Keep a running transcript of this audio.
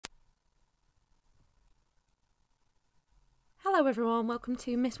Hello everyone, welcome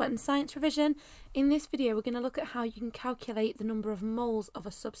to Miss Wetton Science Revision. In this video we're going to look at how you can calculate the number of moles of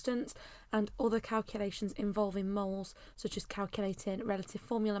a substance and other calculations involving moles, such as calculating relative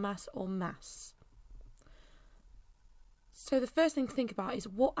formula mass or mass. So the first thing to think about is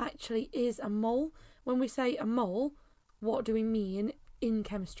what actually is a mole. When we say a mole, what do we mean in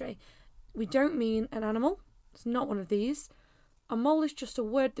chemistry? We don't mean an animal, it's not one of these. A mole is just a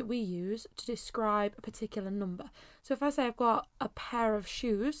word that we use to describe a particular number. So if I say I've got a pair of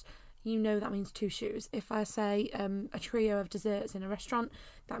shoes, you know that means 2 shoes. If I say a trio of desserts in a restaurant,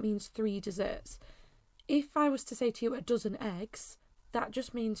 that means 3 desserts. If I was to say to you a dozen eggs, that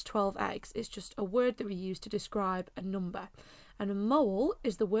just means 12 eggs. It's just a word that we use to describe a number. And a mole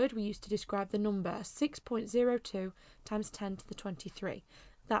is the word we use to describe the number 6.02 times 10 to the 23.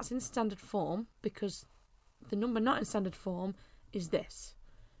 That's in standard form because the number not in standard form is this.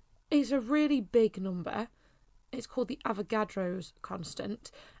 It's a really big number. It's called the Avogadro's constant,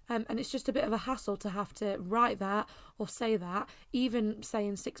 and it's just a bit of a hassle to have to write that or say that. Even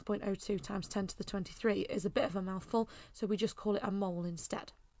saying 6.02 times 10 to the 23 is a bit of a mouthful, so we just call it a mole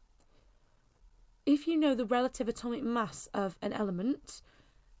instead. If you know the relative atomic mass of an element,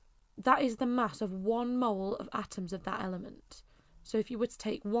 that is the mass of 1 mole of atoms of that element. So if you were to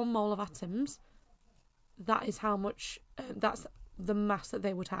take 1 mole of atoms, that is how much, that's the mass that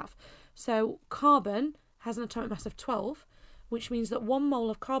they would have. So carbon has an atomic mass of 12, which means that 1 mole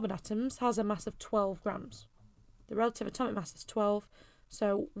of carbon atoms has a mass of 12 grams. The relative atomic mass is 12,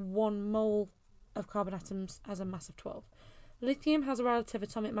 so 1 mole of carbon atoms has a mass of 12. Lithium has a relative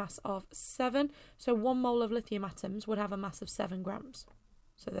atomic mass of 7, so 1 mole of lithium atoms would have a mass of 7 grams.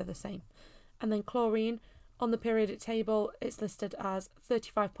 So they're the same. And then chlorine, on the periodic table, it's listed as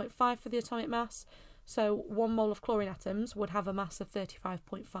 35.5 for the atomic mass. So 1 mole of chlorine atoms would have a mass of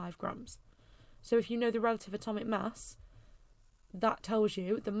 35.5 grams. So if you know the relative atomic mass, that tells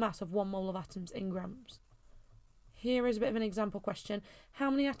you the mass of 1 mole of atoms in grams. Here is a bit of an example question.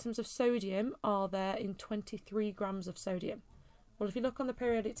 How many atoms of sodium are there in 23 grams of sodium? Well, if you look on the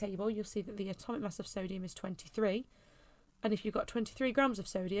periodic table, you'll see that the atomic mass of sodium is 23. And if you've got 23 grams of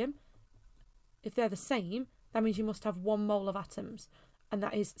sodium, if they're the same, that means you must have 1 mole of atoms. And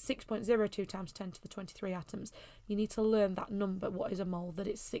that is 6.02 times 10 to the 23 atoms. You need to learn that number, what is a mole, that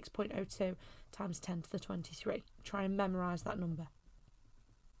it's 6.02 times 10 to the 23. Try and memorise that number.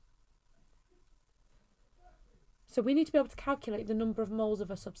 So we need to be able to calculate the number of moles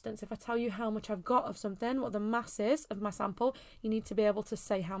of a substance. If I tell you how much I've got of something, what the mass is of my sample, you need to be able to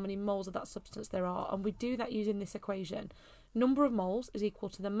say how many moles of that substance there are. And we do that using this equation. Number of moles is equal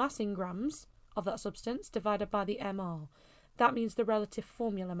to the mass in grams of that substance divided by the MR. That means the relative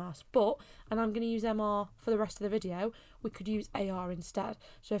formula mass, but, and I'm going to use MR for the rest of the video, we could use AR instead.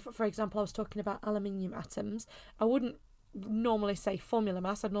 So if, for example, I was talking about aluminium atoms, I wouldn't normally say formula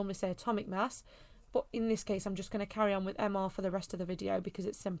mass, I'd normally say atomic mass, but in this case I'm just going to carry on with MR for the rest of the video because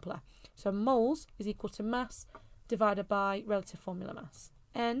it's simpler. So moles is equal to mass divided by relative formula mass.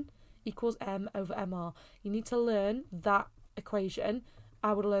 N equals M over MR. You need to learn that equation.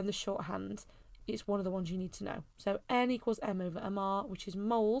 I would learn the shorthand. It's one of the ones you need to know. So N equals M over MR, which is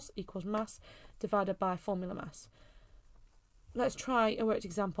moles equals mass divided by formula mass. Let's try a worked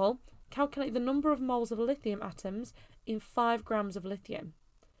example. Calculate the number of moles of lithium atoms in 5 grams of lithium.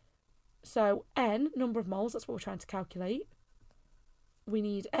 So N, number of moles, that's what we're trying to calculate. We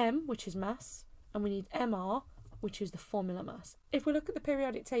need M, which is mass, and we need MR, which is the formula mass. If we look at the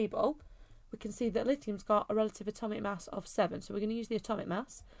periodic table, we can see that lithium's got a relative atomic mass of 7. So we're going to use the atomic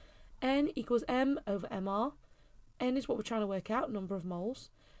mass. N equals M over MR. N is what we're trying to work out, number of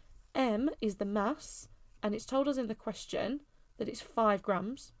moles. M is the mass, and it's told us in the question that it's 5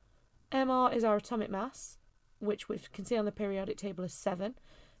 grams. MR is our atomic mass, which we can see on the periodic table is 7.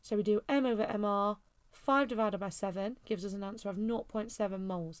 So we do M over MR, 5 divided by 7 gives us an answer of 0.7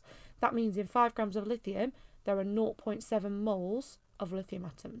 moles. That means in 5 grams of lithium, there are 0.7 moles of lithium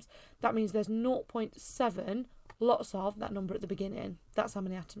atoms. That means there's 0.7 lots of that number at the beginning. That's how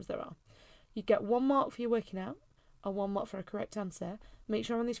many atoms there are. You get 1 mark for your working out and 1 mark for a correct answer. Make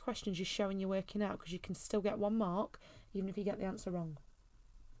sure on these questions you're showing you're working out because you can still get 1 mark even if you get the answer wrong.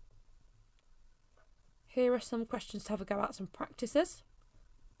 Here are some questions to have a go at, some practices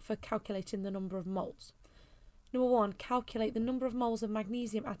for calculating the number of moles. Number 1, calculate the number of moles of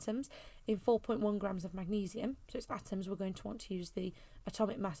magnesium atoms in 4.1 grams of magnesium. So it's atoms, we're going to want to use the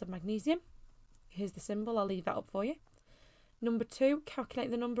atomic mass of magnesium. Here's the symbol, I'll leave that up for you. Number 2, calculate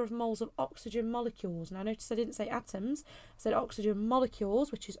the number of moles of oxygen molecules. Now notice I didn't say atoms, I said oxygen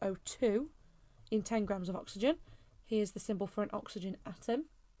molecules, which is O2, in 10 grams of oxygen. Here's the symbol for an oxygen atom.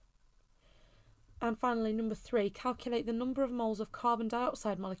 And finally, number 3, calculate the number of moles of carbon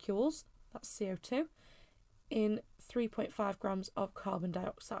dioxide molecules, that's CO2, in 3.5 grams of carbon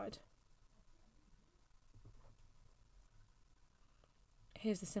dioxide.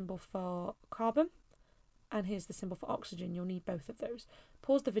 Here's the symbol for carbon, and here's the symbol for oxygen. You'll need both of those.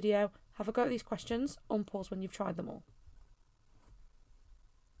 Pause the video, have a go at these questions, unpause when you've tried them all.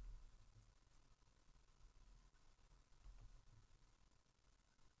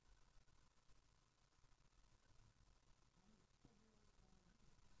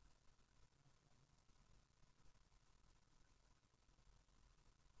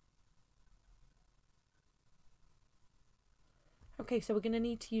 Okay, so we're going to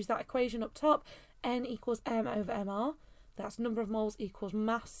need to use that equation up top, N equals M over MR. That's number of moles equals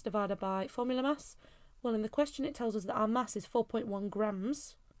mass divided by formula mass. Well, in the question it tells us that our mass is 4.1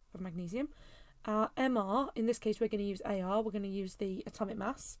 grams of magnesium. Our MR, in this case we're going to use AR, we're going to use the atomic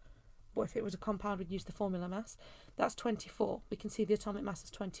mass. But if it was a compound, we'd use the formula mass. That's 24. We can see the atomic mass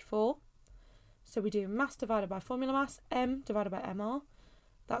is 24. So we do mass divided by formula mass, M divided by MR.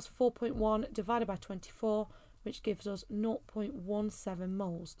 That's 4.1 divided by 24, which gives us 0.17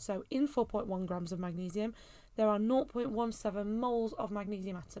 moles. So in 4.1 grams of magnesium, there are 0.17 moles of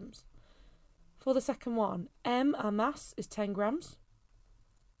magnesium atoms. For the second one, M, our mass, is 10 grams.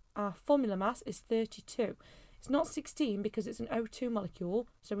 Our formula mass is 32. It's not 16 because it's an O2 molecule,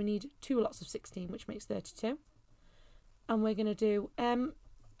 so we need 2 lots of 16, which makes 32. And we're going to do M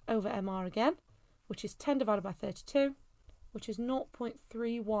over MR again, which is 10 divided by 32, which is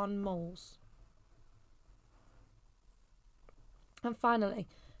 0.31 moles. And finally,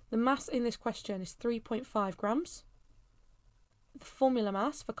 the mass in this question is 3.5 grams. The formula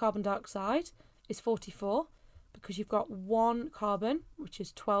mass for carbon dioxide is 44 because you've got 1 carbon, which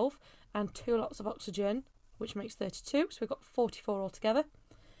is 12, and 2 lots of oxygen, which makes 32. So we've got 44 altogether.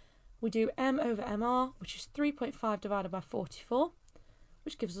 We do M over MR, which is 3.5 divided by 44,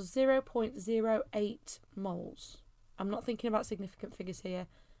 which gives us 0.08 moles. I'm not thinking about significant figures here.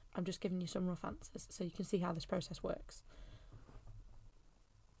 I'm just giving you some rough answers so you can see how this process works.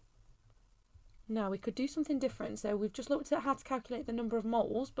 Now we could do something different. So we've just looked at how to calculate the number of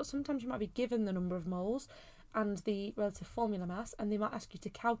moles, but sometimes you might be given the number of moles and the relative formula mass, and they might ask you to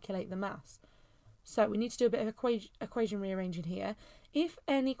calculate the mass. So we need to do a bit of equation rearranging here. If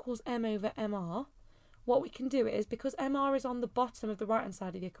N equals M over MR, what we can do is, because MR is on the bottom of the right hand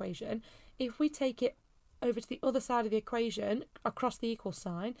side of the equation, if we take it over to the other side of the equation, across the equal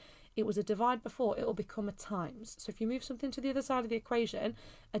sign, it was a divide before, it will become a times. So if you move something to the other side of the equation,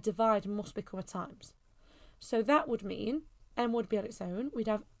 a divide must become a times. So that would mean M would be on its own. We'd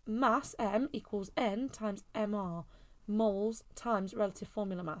have mass M equals N times MR, moles times relative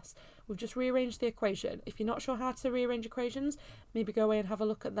formula mass. We've just rearranged the equation. If you're not sure how to rearrange equations, maybe go away and have a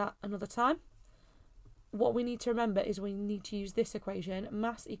look at that another time. What we need to remember is we need to use this equation,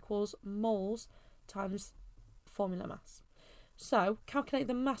 mass equals moles times formula mass. So calculate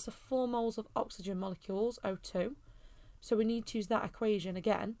the mass of 4 moles of oxygen molecules, O2. So we need to use that equation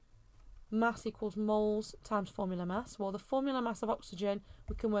again. Mass equals moles times formula mass. Well, the formula mass of oxygen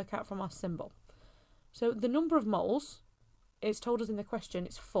we can work out from our symbol. So the number of moles, it's told us in the question,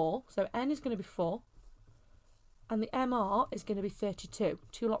 it's 4. So N is going to be 4. And the MR is going to be 32.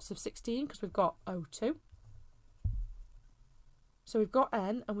 2 lots of 16 because we've got O2. So we've got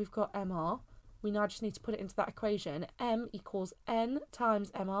N and we've got MR. We now just need to put it into that equation. M equals N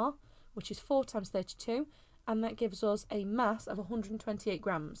times MR, which is 4 times 32, and that gives us a mass of 128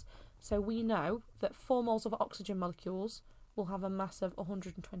 grams. So we know that 4 moles of oxygen molecules will have a mass of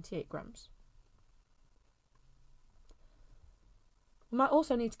 128 grams. We might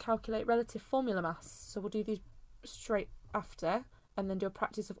also need to calculate relative formula mass, so we'll do these straight after, and then do a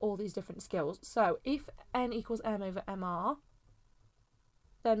practice of all these different skills. So if N equals M over MR,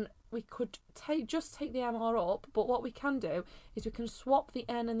 then we could just take the MR up, but what we can do is we can swap the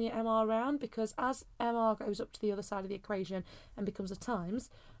N and the MR around, because as MR goes up to the other side of the equation and becomes a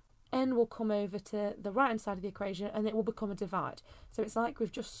times, N will come over to the right hand side of the equation and it will become a divide. So it's like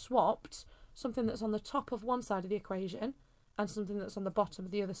we've just swapped something that's on the top of one side of the equation and something that's on the bottom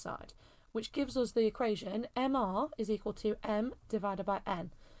of the other side, which gives us the equation MR is equal to M divided by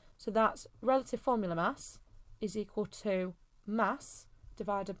N. So that's relative formula mass is equal to mass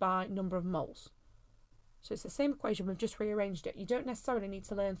divided by number of moles. So it's the same equation, we've just rearranged it. You don't necessarily need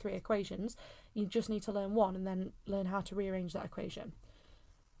to learn 3 equations, you just need to learn one and then learn how to rearrange that equation.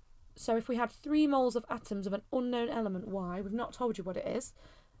 So if we had 3 moles of atoms of an unknown element Y, we've not told you what it is,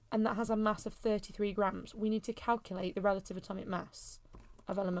 and that has a mass of 33 grams, we need to calculate the relative atomic mass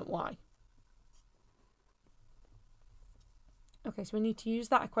of element Y. Okay, so we need to use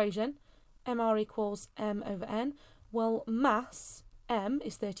that equation, MR equals M over N. Well, mass, M,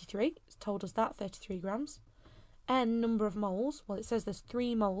 is 33. It's told us that, 33 grams. N, number of moles. Well, it says there's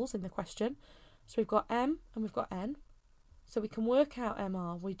 3 moles in the question. So we've got M and we've got N. So we can work out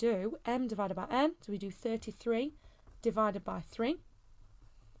MR. We do M divided by N. So we do 33 divided by 3.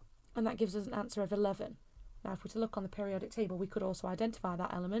 And that gives us an answer of 11. Now, if we're to look on the periodic table, we could also identify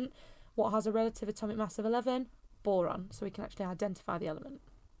that element. What has a relative atomic mass of 11? Boron. So we can actually identify the element.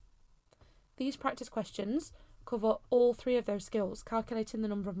 These practice questions cover all 3 of those skills: calculating the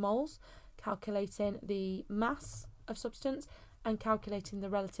number of moles, calculating the mass of substance, and calculating the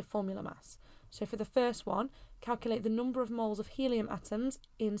relative formula mass. So for the first one, calculate the number of moles of helium atoms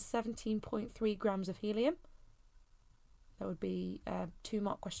in 17.3 grams of helium. That would be a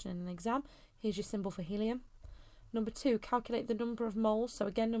 2-mark question in an exam. Here's your symbol for helium. Number 2, calculate the number of moles, so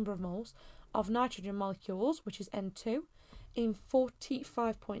again number of moles, of nitrogen molecules, which is N2, in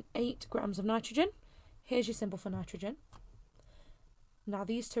 45.8 grams of nitrogen. Here's your symbol for nitrogen. Now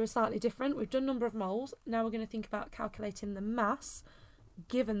these two are slightly different. We've done number of moles. Now we're going to think about calculating the mass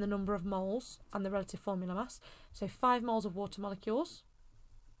given the number of moles and the relative formula mass. So 5 moles of water molecules,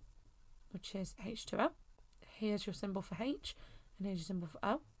 which is H2O. Here's your symbol for H, and here's your symbol for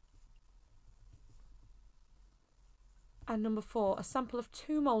O. And number 4, a sample of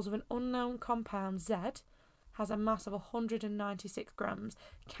 2 moles of an unknown compound Z has a mass of 196 grams.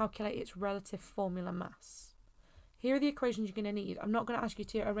 Calculate its relative formula mass. Here are the equations you're going to need. I'm not going to ask you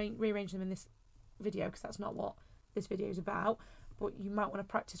to rearrange them in this video because that's not what this video is about, but you might want to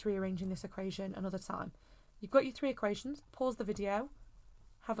practice rearranging this equation another time. You've got your 3 equations. Pause the video,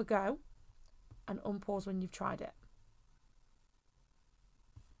 have a go, and unpause when you've tried it.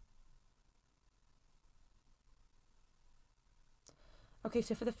 Okay,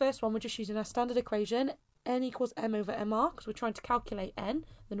 so for the first one, we're just using our standard equation, N equals M over MR, because we're trying to calculate N,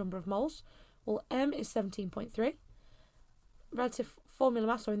 the number of moles. Well, M is 17.3. Relative formula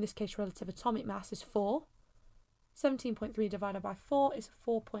mass, or in this case relative atomic mass, is 4. 17.3 divided by 4 is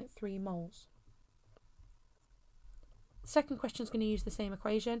 4.3 moles. The second question is going to use the same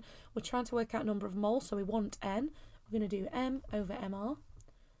equation. We're trying to work out number of moles, so we want N. We're going to do M over MR.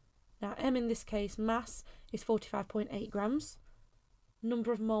 Now, M in this case, mass, is 45.8 grams.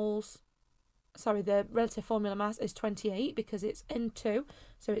 Number of moles, sorry, the relative formula mass is 28 because it's N2,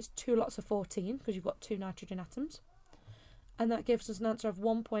 so it's 2 lots of 14 because you've got 2 nitrogen atoms. And that gives us an answer of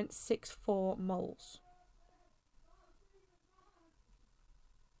 1.64 moles.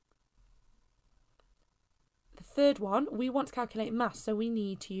 The third one, we want to calculate mass, so we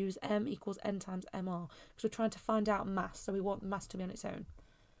need to use M equals N times MR because we're trying to find out mass, so we want mass to be on its own.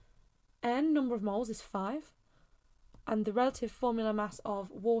 N, number of moles, is 5. And the relative formula mass of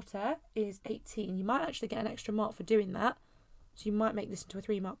water is 18. You might actually get an extra mark for doing that, so you might make this into a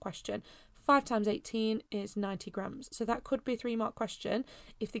 3-mark question. 5 times 18 is 90 grams. So that could be a 3-mark question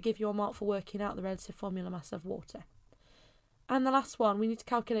if they give you a mark for working out the relative formula mass of water. And the last one, we need to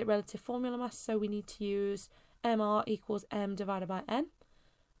calculate relative formula mass, so we need to use MR equals M divided by N.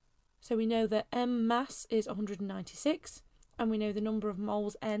 So we know that M mass is 196, and we know the number of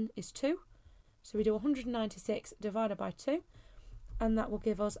moles N is 2. So we do 196 divided by 2, and that will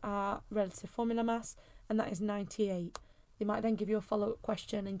give us our relative formula mass, and that is 98. They might then give you a follow-up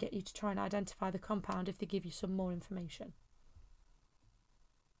question and get you to try and identify the compound if they give you some more information.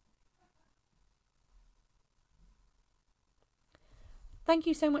 Thank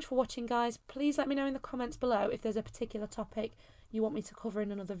you so much for watching, guys. Please let me know in the comments below if there's a particular topic you want me to cover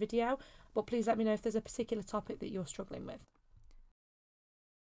in another video, but please let me know if there's a particular topic that you're struggling with.